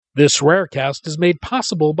This Rarecast is made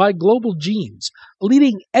possible by Global Genes, a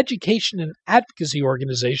leading education and advocacy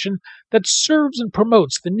organization that serves and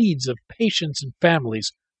promotes the needs of patients and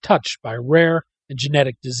families touched by rare and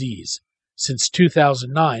genetic disease. Since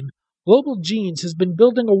 2009, Global Genes has been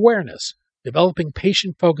building awareness, developing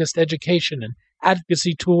patient-focused education and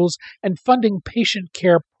advocacy tools, and funding patient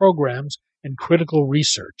care programs and critical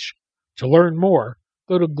research. To learn more,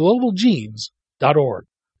 go to globalgenes.org.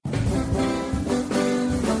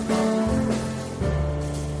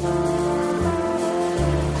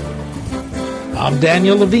 I'm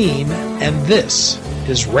Daniel Levine, and this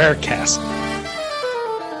is Rarecast.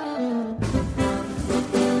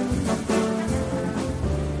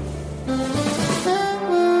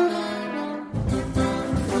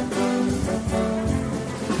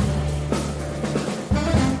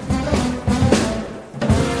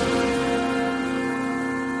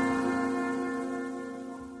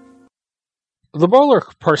 The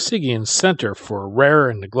Boller-Parseghian Center for Rare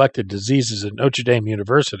and Neglected Diseases at Notre Dame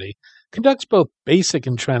University conducts both basic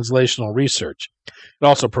and translational research. It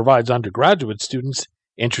also provides undergraduate students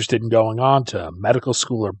interested in going on to medical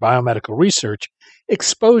school or biomedical research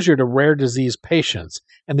exposure to rare disease patients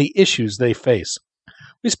and the issues they face.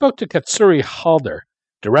 We spoke to Katsuri Halder,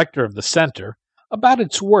 director of the center, about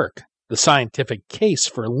its work, the scientific case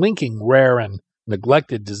for linking rare and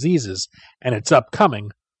neglected diseases, and its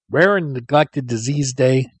upcoming Rare and Neglected Disease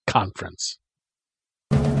Day conference.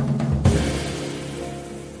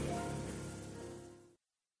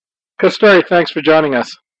 Katsuri, thanks for joining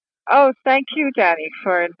us. Oh, thank you, Danny,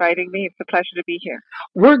 for inviting me. It's a pleasure to be here.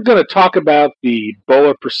 We're going to talk about the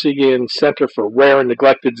Boller-Parseghian Center for Rare and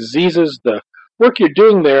Neglected Diseases, the work you're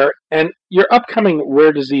doing there, and your upcoming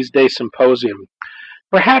Rare Disease Day Symposium.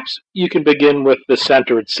 Perhaps you can begin with the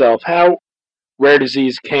center itself, how rare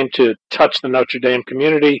disease came to touch the Notre Dame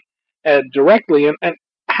community directly, and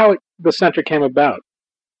how the center came about.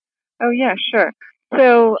 Oh, yeah, sure.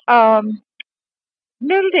 So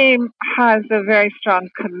Notre Dame has a very strong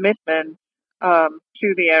commitment to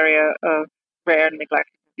the area of rare and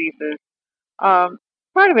neglected diseases.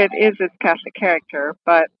 Part of it is its Catholic character,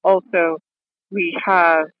 but also we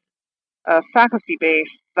have a faculty base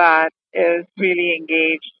that is really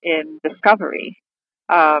engaged in discovery,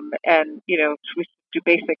 and we do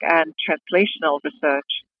basic and translational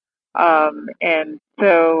research. And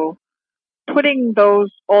so putting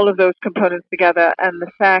all of those components together, and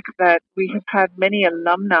the fact that we have had many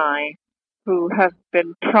alumni who have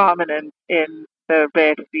been prominent in the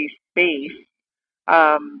rare disease space,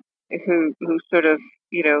 who sort of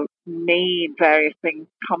made various things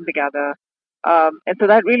come together, and so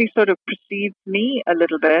that really sort of precedes me a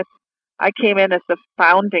little bit. I came in as the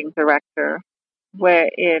founding director, where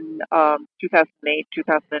in 2008,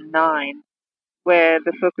 2009. Where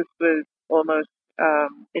the focus was almost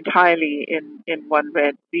entirely in one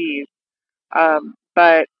rare disease.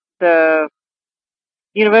 But the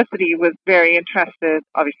university was very interested,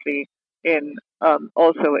 obviously, in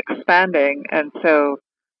also expanding. And so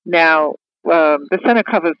now the center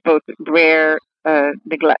covers both rare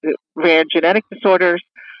genetic disorders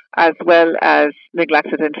as well as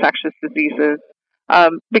neglected infectious diseases,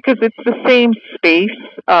 because it's the same space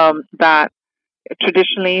that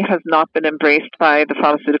traditionally has not been embraced by the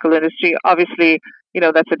pharmaceutical industry. Obviously,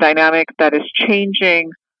 that's a dynamic that is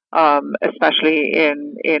changing, especially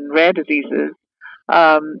in rare diseases.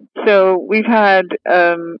 So we've had,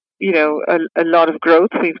 a lot of growth.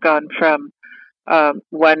 We've gone from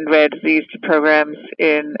one rare disease to programs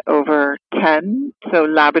in over 10, so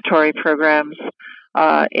laboratory programs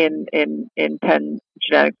in 10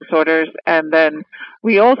 genetic disorders. And then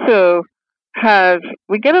we also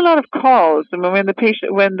we get a lot of calls. And when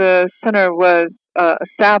the center was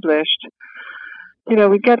established,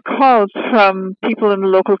 we get calls from people in the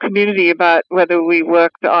local community about whether we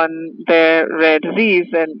worked on their rare disease.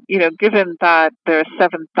 And given that there are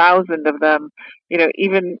 7,000 of them,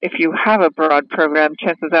 even if you have a broad program,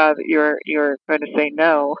 chances are that you're going to say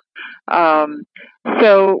no.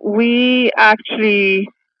 So we actually,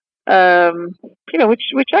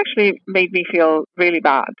 which actually made me feel really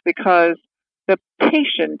bad, because the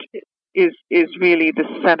patient is really the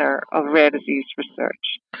center of rare disease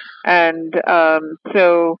research. And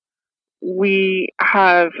so we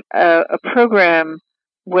have a program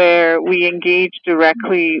where we engage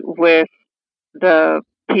directly with the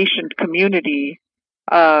patient community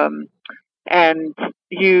and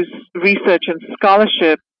use research and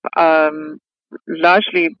scholarship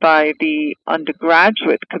largely by the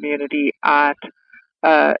undergraduate community at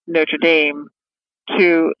Notre Dame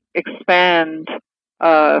to expand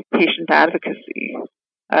patient advocacy.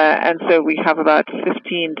 And so we have about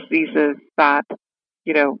 15 diseases that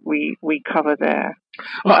we cover there.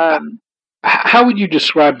 How would you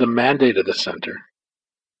describe the mandate of the center?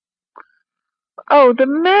 The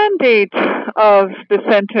mandate of the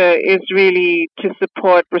center is really to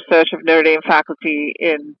support research of Notre Dame faculty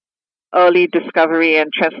in early discovery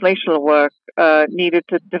and translational work needed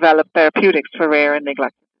to develop therapeutics for rare and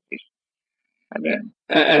neglected diseases.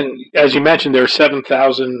 And as you mentioned, there are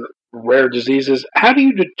 7,000 rare diseases. How do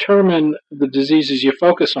you determine the diseases you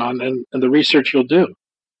focus on and the research you'll do?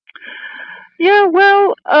 Yeah,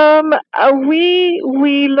 well,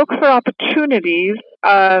 we look for opportunities,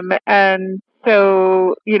 and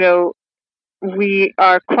so we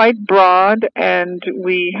are quite broad, and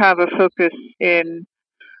we have a focus in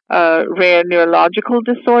rare neurological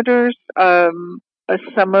disorders.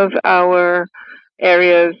 Some of our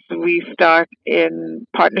areas we start in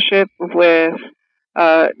partnership with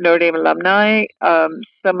Notre Dame alumni.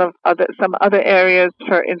 Some other areas,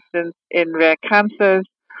 for instance, in rare cancers,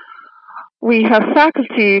 we have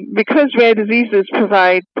faculty, because rare diseases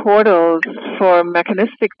provide portals for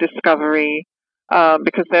mechanistic discovery,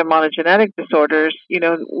 because they're monogenetic disorders.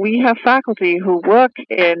 We have faculty who work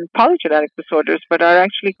in polygenetic disorders, but are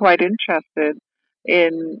actually quite interested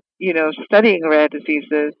in, studying rare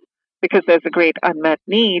diseases, because there's a great unmet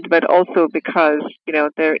need, but also because,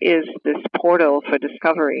 there is this portal for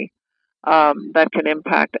discovery that can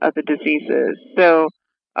impact other diseases. So,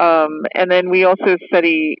 and then we also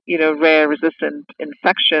study, rare resistant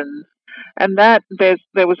infections, and that there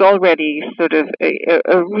was already sort of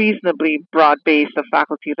a reasonably broad base of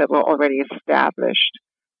faculty that were already established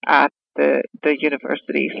at the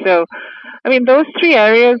university. So, those three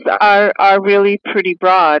areas are really pretty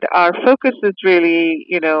broad. Our focus is really,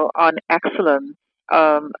 on excellence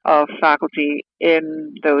of faculty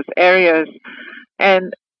in those areas,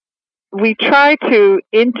 and we try to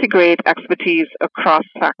integrate expertise across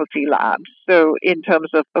faculty labs. So in terms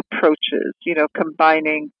of approaches,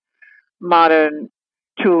 combining modern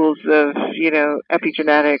tools of,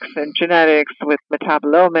 epigenetics and genetics with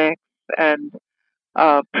metabolomics and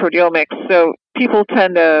proteomics. So people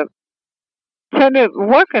tend to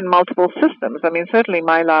work in multiple systems. Certainly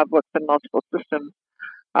my lab works in multiple systems,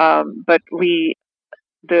 but the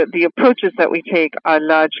approaches that we take are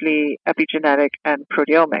largely epigenetic and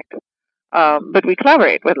proteomic. But we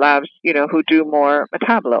collaborate with labs, who do more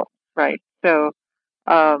metabolo, right? So,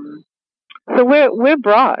 so we're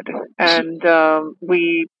broad, and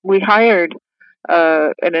we hired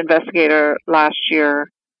an investigator last year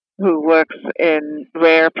who works in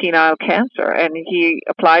rare penile cancer, and he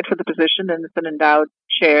applied for the position, and it's an endowed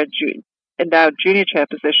junior chair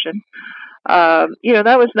position.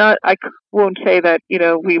 That was not. I won't say that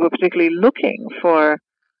we were particularly looking for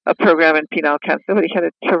a program in penile cancer, but he had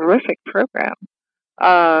a terrific program.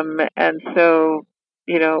 And so,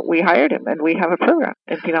 we hired him, and we have a program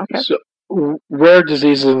in penile cancer. So, rare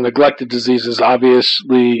diseases and neglected diseases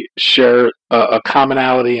obviously share a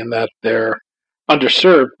commonality in that they're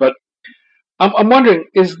underserved, but I'm wondering,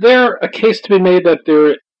 is there a case to be made that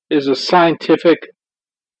there is a scientific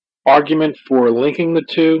argument for linking the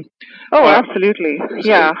two? Oh, absolutely.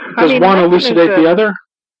 Yeah. Does one elucidate the other?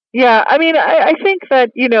 Yeah, I think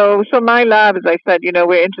that, so my lab, as I said,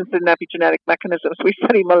 we're interested in epigenetic mechanisms. We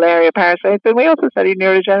study malaria parasites, and we also study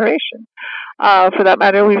neurodegeneration. For that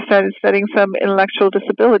matter, we've started studying some intellectual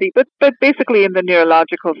disability, but basically in the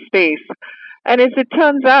neurological space. And as it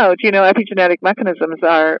turns out, epigenetic mechanisms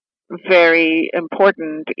are very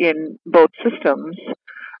important in both systems,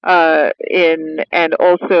 and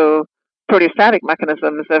also proteostatic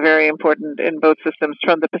mechanisms are very important in both systems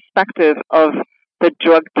from the perspective of the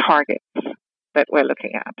drug targets that we're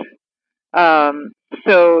looking at.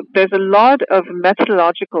 So there's a lot of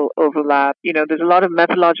methodological overlap. There's a lot of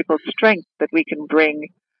methodological strength that we can bring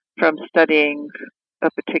from studying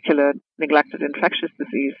a particular neglected infectious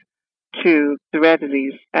disease to the rare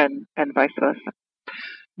disease, and vice versa.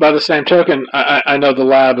 By the same token, I know the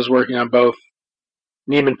lab is working on both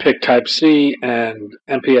Niemann-Pick type C and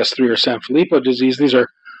MPS III or Sanfilippo disease. These are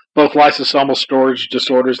both lysosomal storage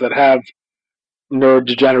disorders that have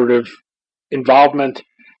neurodegenerative involvement.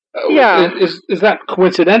 Yeah. Is that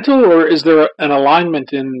coincidental, or is there an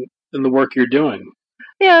alignment in the work you're doing?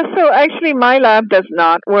 Yeah, so actually my lab does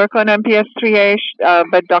not work on MPS IIIA,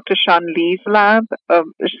 but Dr. Sean Lee's lab.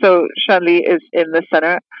 So Sean Lee is in the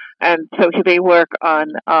center, and so they work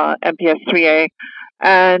on MPS IIIA.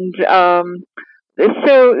 And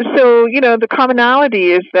so the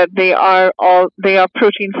commonality is that they are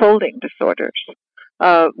protein folding disorders.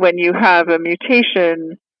 When you have a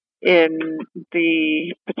mutation in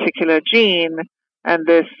the particular gene, and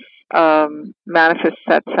this manifests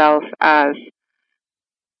itself as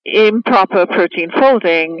improper protein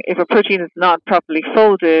folding. If a protein is not properly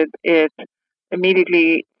folded, it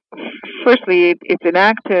immediately, firstly, it's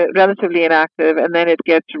inactive, relatively inactive, and then it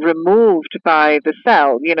gets removed by the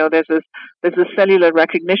cell. There's a cellular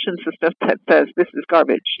recognition system that says this is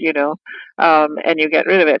garbage, and you get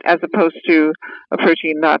rid of it, as opposed to a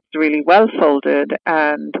protein that's really well folded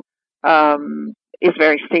and is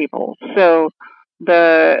very stable. So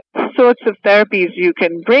the sorts of therapies you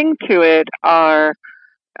can bring to it are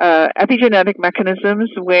epigenetic mechanisms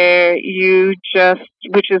where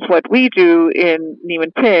which is what we do in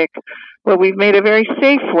Niemann-Pick, where we've made a very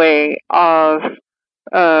safe way of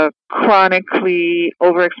chronically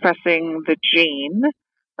overexpressing the gene.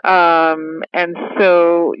 And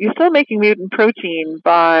so you're still making mutant protein,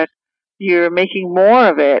 but you're making more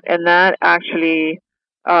of it, and that actually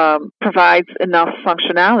provides enough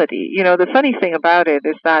functionality. The funny thing about it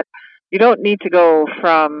is that you don't need to go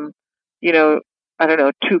from,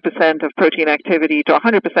 2% of protein activity to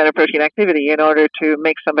 100% of protein activity in order to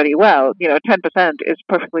make somebody well. 10% is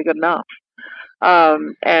perfectly good enough.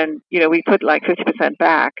 And we put like 50%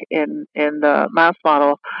 back in the mouse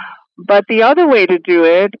model. But the other way to do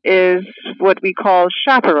it is what we call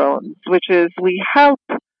chaperones, which is we help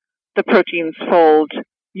the proteins fold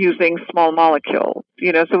using small molecules.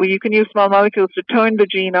 So you can use small molecules to turn the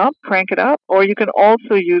gene up, crank it up, or you can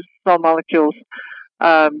also use small molecules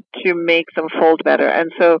to make them fold better.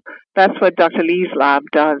 And so that's what Dr. Lee's lab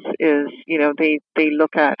does is, they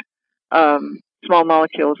look at small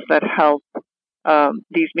molecules that help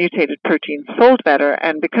these mutated proteins fold better.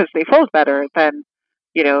 And because they fold better, then,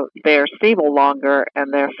 they're stable longer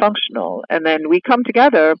and they're functional. And then we come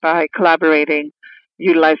together by collaborating,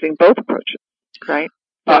 utilizing both approaches, right?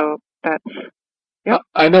 So that's, yep.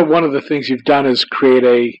 I know one of the things you've done is create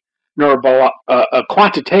a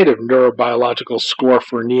quantitative neurobiological score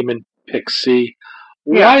for Niemann-Pick C.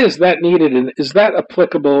 Why is that needed, and is that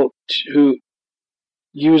applicable to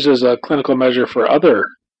use as a clinical measure for other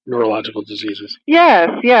neurological diseases? Yes.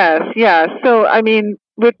 So,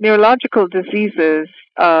 with neurological diseases,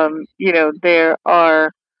 there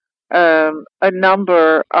are a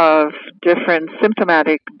number of different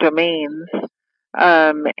symptomatic domains,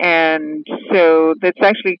 and so that's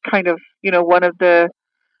actually kind of, one of the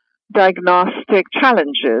diagnostic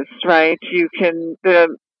challenges, right?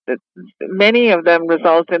 Many of them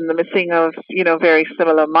result in the missing of, very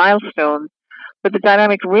similar milestones, but the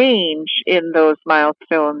dynamic range in those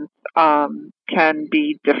milestones can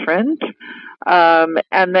be different.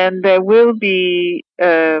 And then there will be,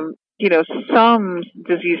 some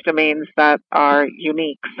disease domains that are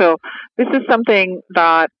unique. So this is something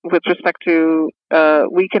that, with respect to,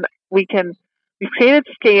 we've created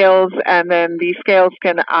scales, and then these scales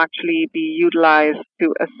can actually be utilized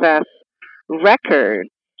to assess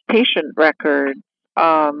patient records.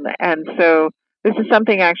 And so this is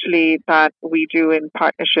something actually that we do in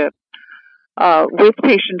partnership with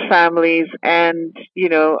patient families and,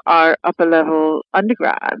 our upper level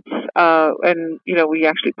undergrads. And, we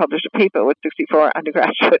actually published a paper with 64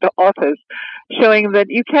 undergraduate authors showing that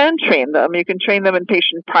you can train them. You can train them in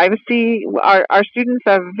patient privacy. Our students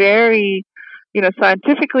are very,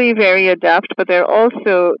 scientifically very adept, but they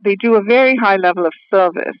do a very high level of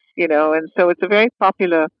service, and so it's a very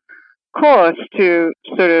popular course to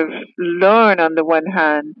sort of learn, on the one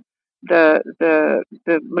hand, the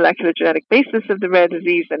molecular genetic basis of the rare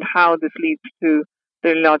disease and how this leads to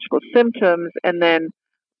the neurological symptoms, and then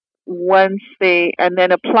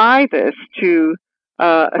apply this to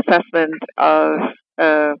assessment of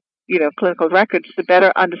clinical records to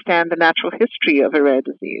better understand the natural history of a rare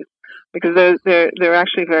disease, because they're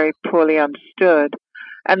actually very poorly understood.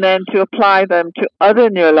 And then to apply them to other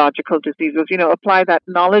neurological diseases, apply that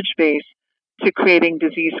knowledge base to creating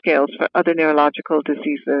disease scales for other neurological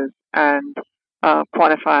diseases and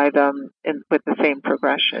quantify them with the same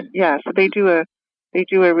progression. Yeah, so they do a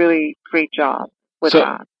really great job with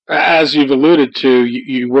that. As you've alluded to,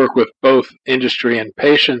 you work with both industry and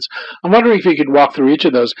patients. I'm wondering if you could walk through each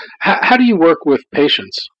of those. How do you work with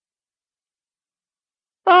patients?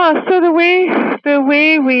 So the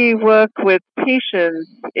way we work with patients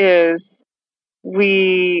is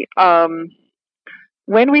when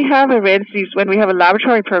we have a rare disease, when we have a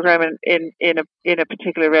laboratory program in a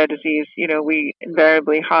particular rare disease, we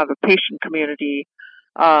invariably have a patient community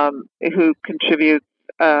who contributes,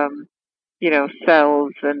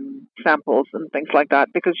 cells and samples and things like that,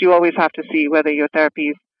 because you always have to see whether your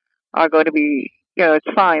therapies are going to be, it's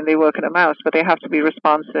fine, they work in a mouse, but they have to be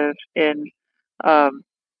responsive in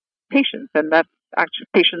patients, and that's actually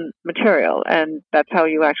patient material, and that's how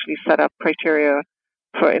you actually set up criteria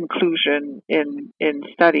for inclusion in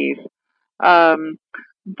studies.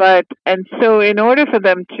 And so in order for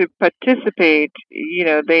them to participate,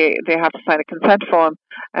 they have to sign a consent form,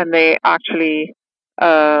 and they actually,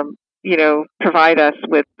 provide us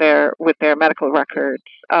with their medical records.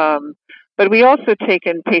 But we also take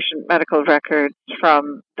in patient medical records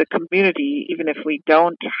from the community, even if we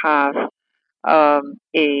don't have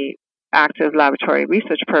a active laboratory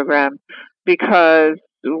research program, because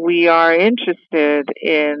we are interested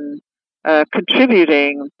in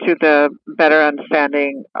contributing to the better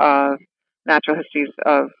understanding of natural histories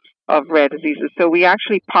of rare diseases. So we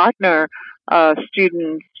actually partner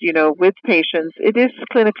students, with patients. It is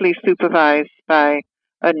clinically supervised by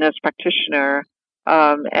a nurse practitioner,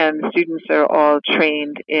 and students are all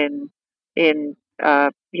trained in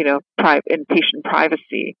patient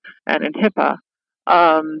privacy and in HIPAA.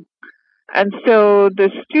 And so the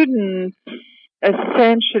students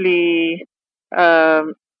essentially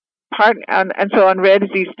and so on Rare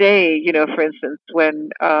Disease Day, for instance, when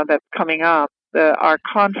that's coming up, our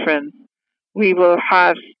conference, we will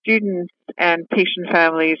have students and patient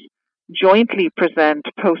families jointly present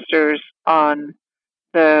posters on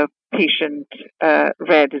the patient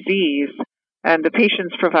rare disease, and the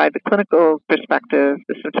patients provide the clinical perspective,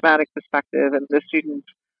 the symptomatic perspective, and the students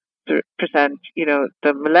present,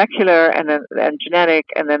 the molecular and genetic,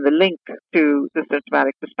 and then the link to the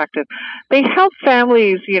symptomatic perspective. They help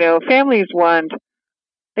families. Families want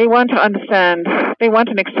to understand. They want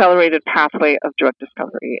an accelerated pathway of drug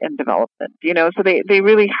discovery and development. So they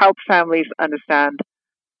really help families understand,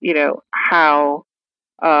 how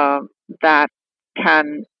that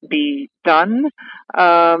can be done.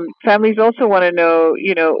 Families also want to know,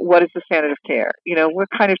 what is the standard of care? What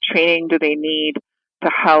kind of training do they need to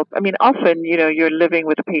help? I mean, often, you're living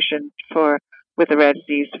with a patient with a rare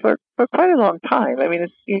disease for quite a long time. I mean,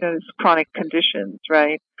 it's chronic conditions,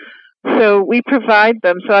 right? So we provide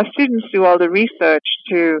them. So our students do all the research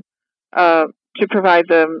to provide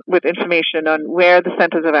them with information on where the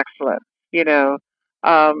centers of excellence,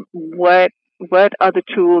 what are the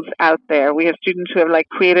tools out there. We have students who have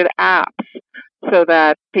created apps so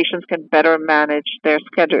that patients can better manage their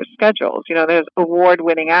schedules. There's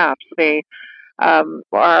award-winning apps.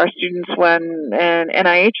 Our students won an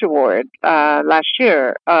NIH award last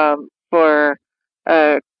year for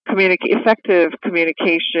effective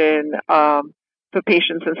communication for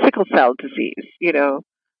patients in sickle cell disease.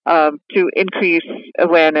 To increase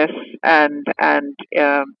awareness and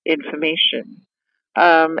information,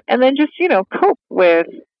 and then just cope with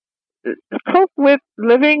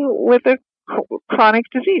living with a chronic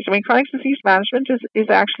disease. I mean, chronic disease management is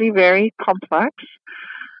actually very complex,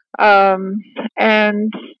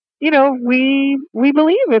 and we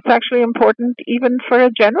believe it's actually important even for a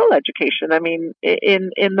general education. I mean,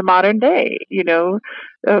 in the modern day,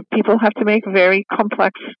 people have to make very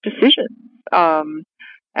complex decisions.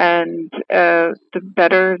 And the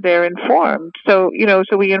better they're informed. So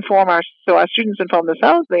we inform our students inform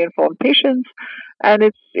themselves, they inform patients, and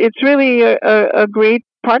it's really a great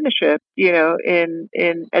partnership, in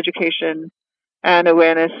education and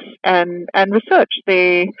awareness and research.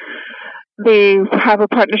 They have a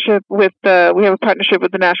partnership with we have a partnership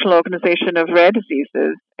with the National Organization of Rare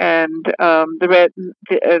Diseases and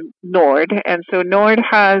NORD, and so NORD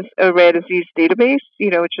has a rare disease database,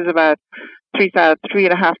 which is about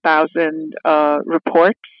 3,500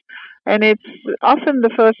 reports, and it's often the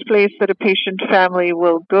first place that a patient family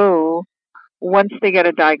will go once they get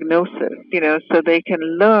a diagnosis, so they can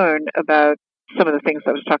learn about some of the things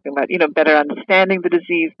I was talking about, better understanding the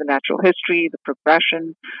disease, the natural history, the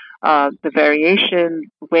progression, the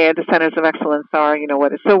variation, where the centers of excellence are,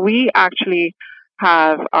 So we actually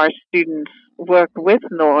have our students work with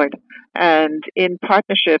NORD and in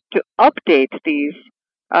partnership to update these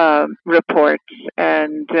reports,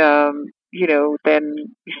 and then we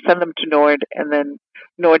send them to NORD, and then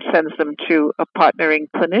NORD sends them to a partnering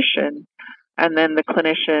clinician, and then the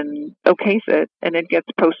clinician okays it, and it gets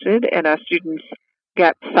posted, and our students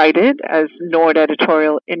get cited as NORD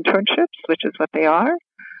editorial internships, which is what they are.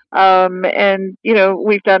 And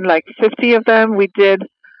we've done 50 of them. We did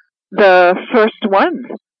the first one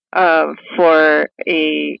for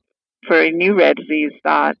a new rare disease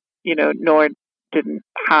that NORD didn't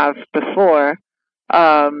have before,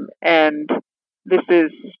 and this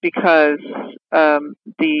is because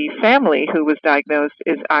the family who was diagnosed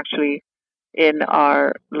is actually in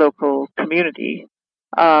our local community.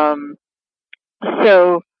 So,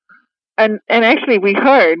 and actually, we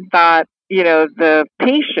heard that the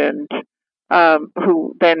patient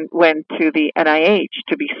who then went to the NIH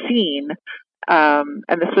to be seen, and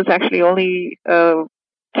this was actually only 2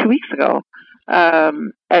 weeks ago,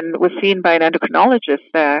 and was seen by an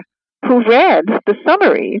endocrinologist there. who read the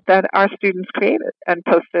summary that our students created and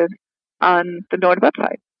posted on the NORD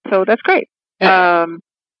website. So that's great. Yeah.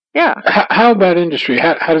 How about industry?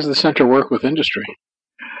 How does the center work with industry?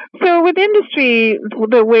 So with industry,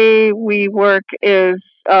 the way we work is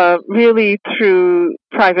really through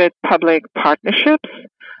private-public partnerships.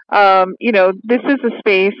 This is a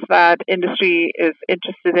space that industry is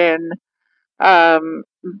interested in, and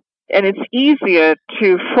it's easier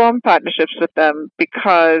to form partnerships with them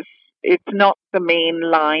because it's not the main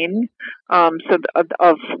line of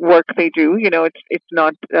work they do. It's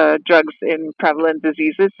not drugs in prevalent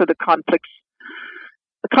diseases, so the conflicts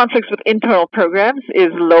with internal programs is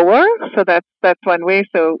lower. So that's one way.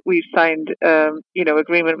 So we've signed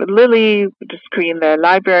agreement with Lilly to screen their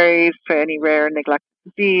libraries for any rare and neglected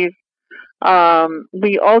disease.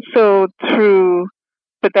 We also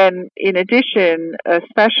but then in addition,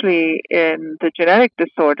 especially in the genetic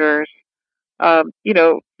disorders,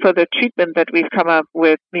 for the treatment that we've come up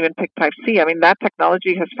with Niemann-Pick type C, I mean, that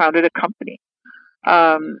technology has founded a company.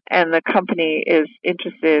 And the company is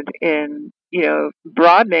interested in,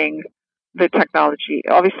 broadening the technology,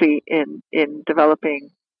 obviously in developing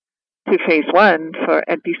to phase 1 for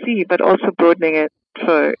NPC, but also broadening it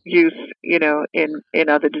for use, in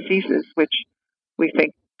other diseases, which we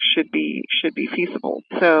think should be feasible.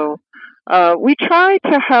 So we try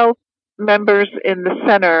to help members in the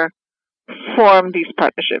center form these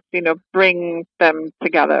partnerships, bring them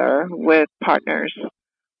together with partners,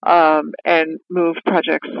 and move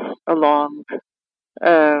projects along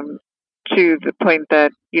to the point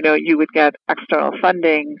that you would get external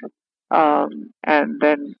funding, and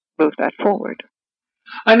then move that forward.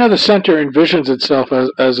 I know the center envisions itself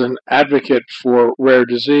as an advocate for rare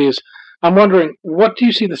disease. I'm wondering, what do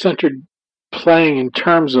you see the center playing in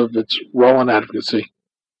terms of its role in advocacy?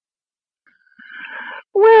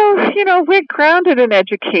 Well, we're grounded in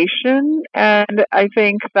education, and I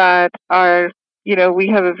think that we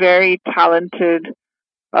have a very talented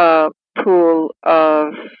pool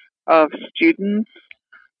of students,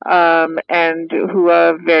 and who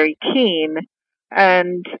are very keen,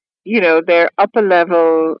 and their upper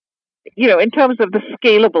level, in terms of the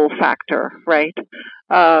scalable factor, right?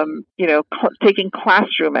 Taking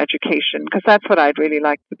classroom education, because that's what I'd really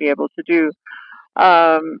like to be able to do.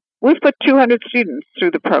 We've put 200 students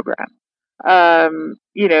through the program.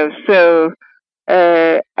 So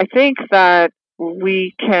I think that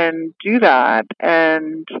we can do that,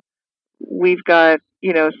 and we've got,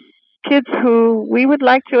 kids who we would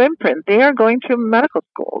like to imprint. They are going to medical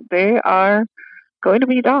school. They are going to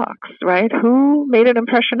be docs, right? Who made an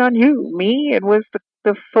impression on you? Me? It was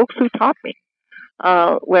the folks who taught me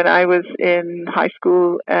when I was in high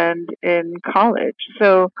school and in college.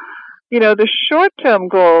 So, the short-term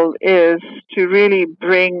goal is to really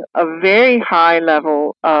bring a very high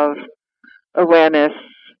level of awareness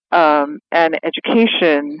and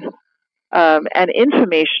education and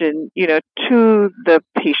information, to the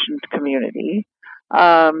patient community,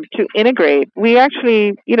 to integrate. We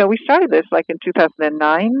actually, we started this like in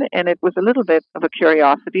 2009, and it was a little bit of a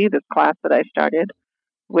curiosity, this class that I started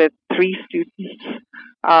with 3 students,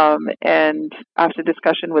 and after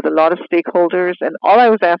discussion with a lot of stakeholders, and all I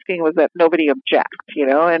was asking was that nobody object,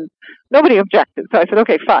 and nobody objected. So I said,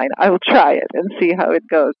 okay, fine, I will try it and see how it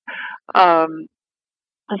goes.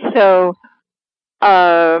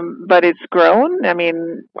 But it's grown. I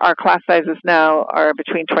mean, our class sizes now are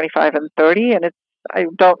between 25 and 30, and I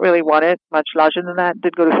don't really want it much larger than that. It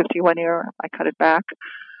did go to 51 year. I cut it back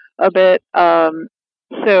a bit.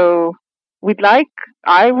 So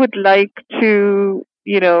I would like to,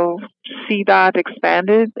 see that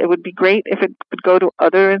expanded. It would be great if it could go to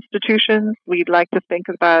other institutions. We'd like to think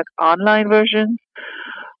about online versions.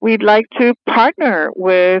 We'd like to partner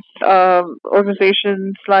with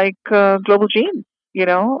organizations like Global Genes.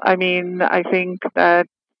 I mean, I think that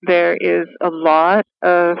there is a lot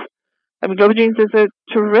of, Global Genes is a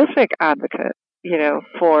terrific advocate,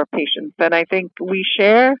 for patients. And I think we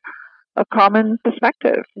share a common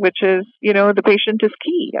perspective, which is, the patient is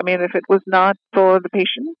key. I mean, if it was not for the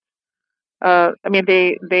patient,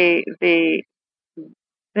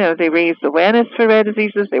 they raise awareness for rare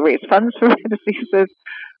diseases, they raise funds for rare diseases,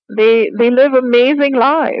 they live amazing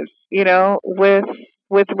lives,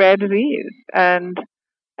 with rare disease, and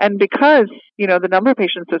because the number of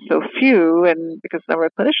patients is so few, and because the number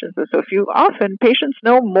of clinicians is so few, often patients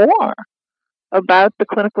know more about the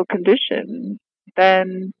clinical condition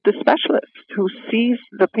than the specialist who sees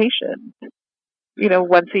the patient,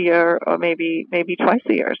 once a year or maybe twice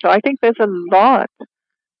a year. So I think there's a lot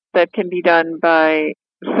that can be done by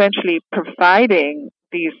essentially providing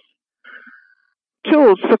these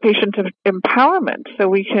tools for patient empowerment, so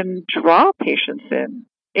we can draw patients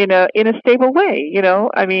in a stable way.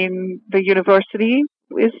 I mean, the university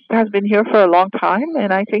has been here for a long time,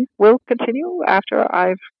 and I think will continue after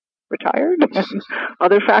I've retired, and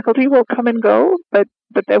other faculty will come and go, but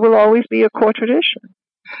there will always be a core tradition.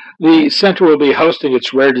 The center will be hosting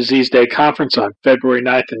its Rare Disease Day conference on February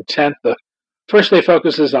 9th and 10th. The first day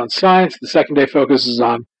focuses on science. The second day focuses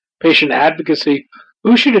on patient advocacy.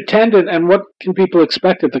 Who should attend, and what can people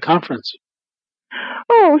expect at the conference?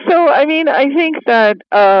 Oh, so I mean, I think that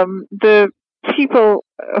the people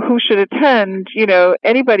who should attend,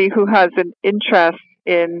 anybody who has an interest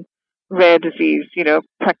in rare disease,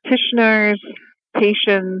 practitioners,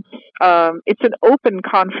 patients. It's an open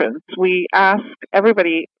conference. We ask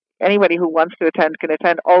anybody who wants to attend can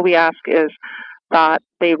attend. All we ask is that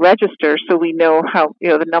they register so we know how,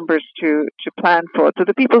 the numbers to plan for. So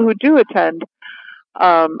the people who do attend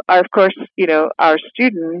are, of course, our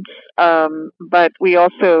students, but we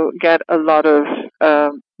also get a lot of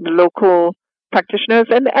local practitioners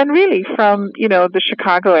and really from, the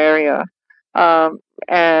Chicago area,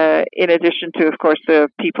 in addition to, of course, the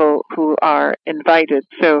people who are invited.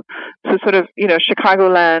 So sort of,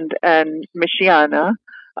 Chicagoland and Michiana,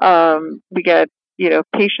 we get,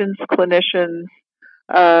 patients, clinicians.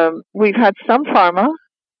 We've had some pharma,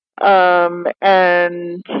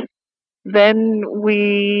 and then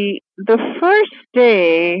the first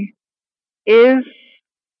day is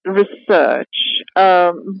research,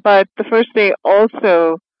 but the first day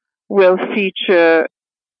also will feature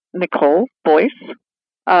Nicole Boyce,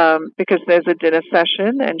 because there's a dinner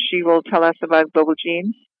session and she will tell us about global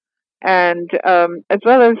genes, and as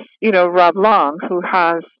well as, Rob Long, who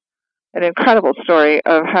has an incredible story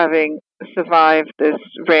of having survived this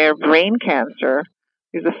rare brain cancer.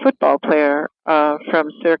 He's a football player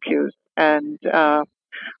from Syracuse, and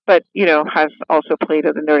but has also played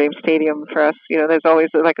at the Notre Dame Stadium for us. There's always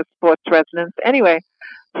like a sports resonance. Anyway,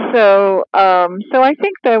 so I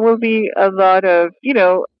think there will be a lot of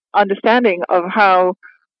understanding of how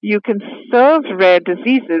you can serve rare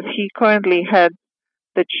diseases. He currently heads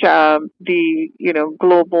the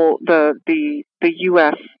global the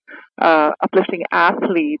U.S. Uplifting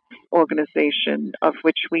Athletes organization, of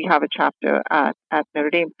which we have a chapter at Notre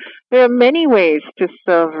Dame. There are many ways to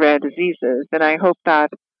serve rare diseases, and I hope that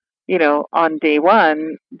on day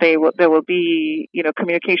one there will be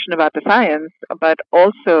communication about the science, but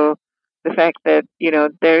also the fact that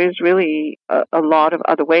there is really a lot of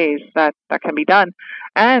other ways that can be done,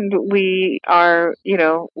 and we are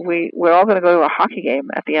we're all going to go to a hockey game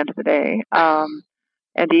at the end of the day.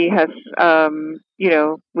 And he has,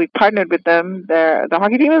 we've partnered with them. The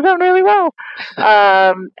hockey team has done really well.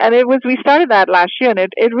 And we started that last year, and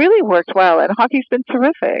it really worked well. And hockey's been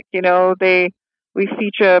terrific. We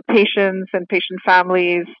feature patients and patient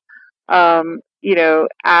families,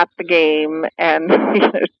 at the game, and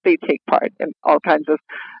they take part in all kinds of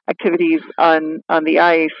activities on the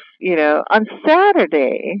ice. On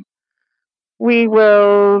Saturday, we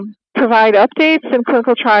will provide updates in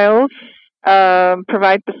clinical trials,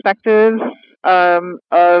 provide perspectives of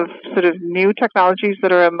sort of new technologies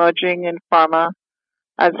that are emerging in pharma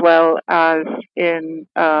as well as in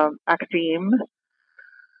academia.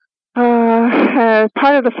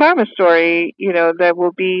 Part of the pharma story, there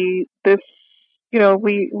will be this,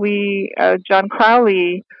 John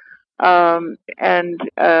Crowley and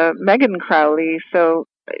Megan Crowley. So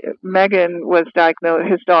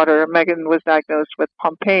his daughter Megan was diagnosed with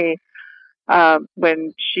Pompe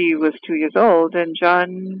when she was 2 years old, and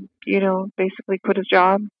John, basically quit his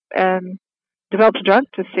job and developed a drug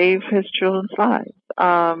to save his children's lives.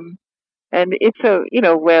 And it's a,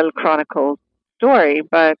 well chronicled story,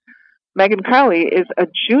 but Megan Crowley is a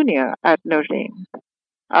junior at Notre Dame.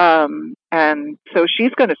 And so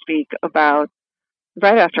she's going to speak about,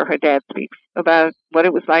 right after her dad speaks, about what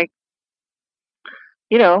it was like,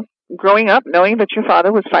 growing up knowing that your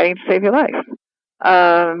father was fighting to save your life.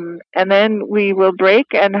 And then we will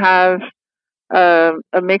break and have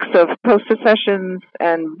a mix of poster sessions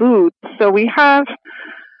and booths. So we have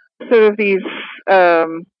sort of these,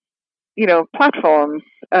 platforms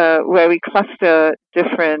where we cluster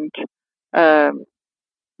different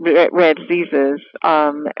rare diseases,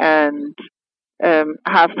 and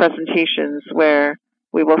have presentations where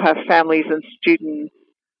we will have families and students,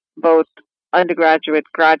 both undergraduate,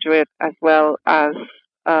 graduate, as well as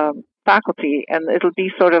faculty, and it'll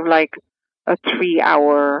be sort of like a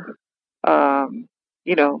 3-hour,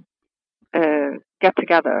 get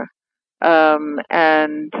together,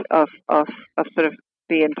 and of sort of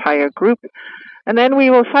the entire group. And then we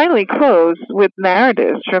will finally close with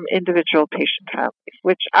narratives from individual patient families,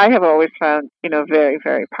 which I have always found, very,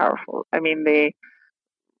 very powerful. I mean, they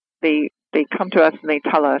come to us and they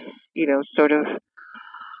tell us, sort of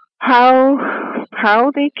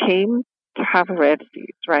how they came to have a rare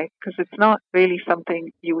disease, right? Because it's not really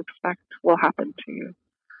something you expect will happen to you.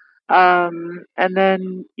 And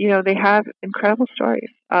then, they have incredible stories.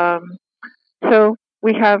 So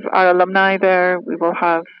we have our alumni there. We will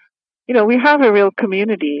have, we have a real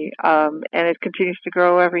community, and it continues to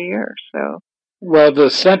grow every year. So, well, the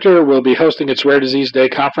center will be hosting its Rare Disease Day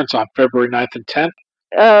conference on February 9th and 10th.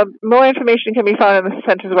 More information can be found on the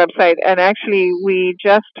center's website. And actually, we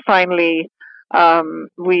just finally,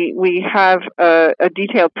 we have a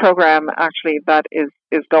detailed program actually that is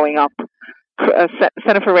going up.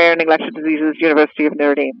 Center for Rare and Neglected Diseases, University of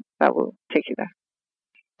Notre Dame. That will take you there.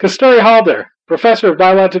 Kasturi Halder, Professor of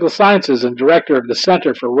Biological Sciences and Director of the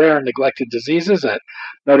Center for Rare and Neglected Diseases at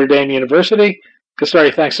Notre Dame University.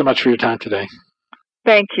 Kasturi, thanks so much for your time today.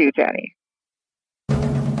 Thank you, Danny.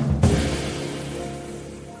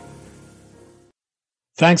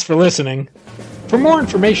 Thanks for listening. For more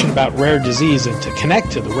information about rare disease and to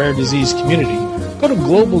connect to the rare disease community, go to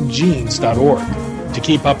globalgenes.org. To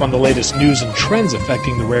keep up on the latest news and trends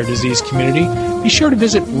affecting the rare disease community, be sure to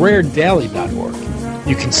visit raredaily.org.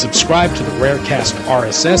 You can subscribe to the Rarecast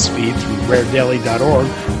RSS feed through raredaily.org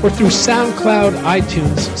or through SoundCloud,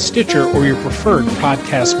 iTunes, Stitcher, or your preferred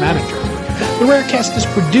podcast manager. The Rarecast is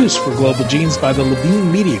produced for Global Genes by the Levine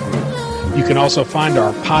Media Group. You can also find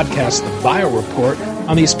our podcast, The Bio Report,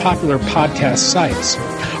 on these popular podcast sites.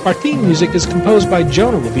 Our theme music is composed by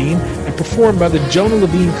Jonah Levine and performed by the Jonah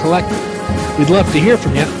Levine Collective. We'd love to hear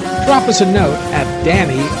from you. Drop us a note at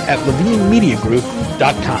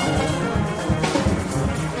danny@levinemediagroup.com.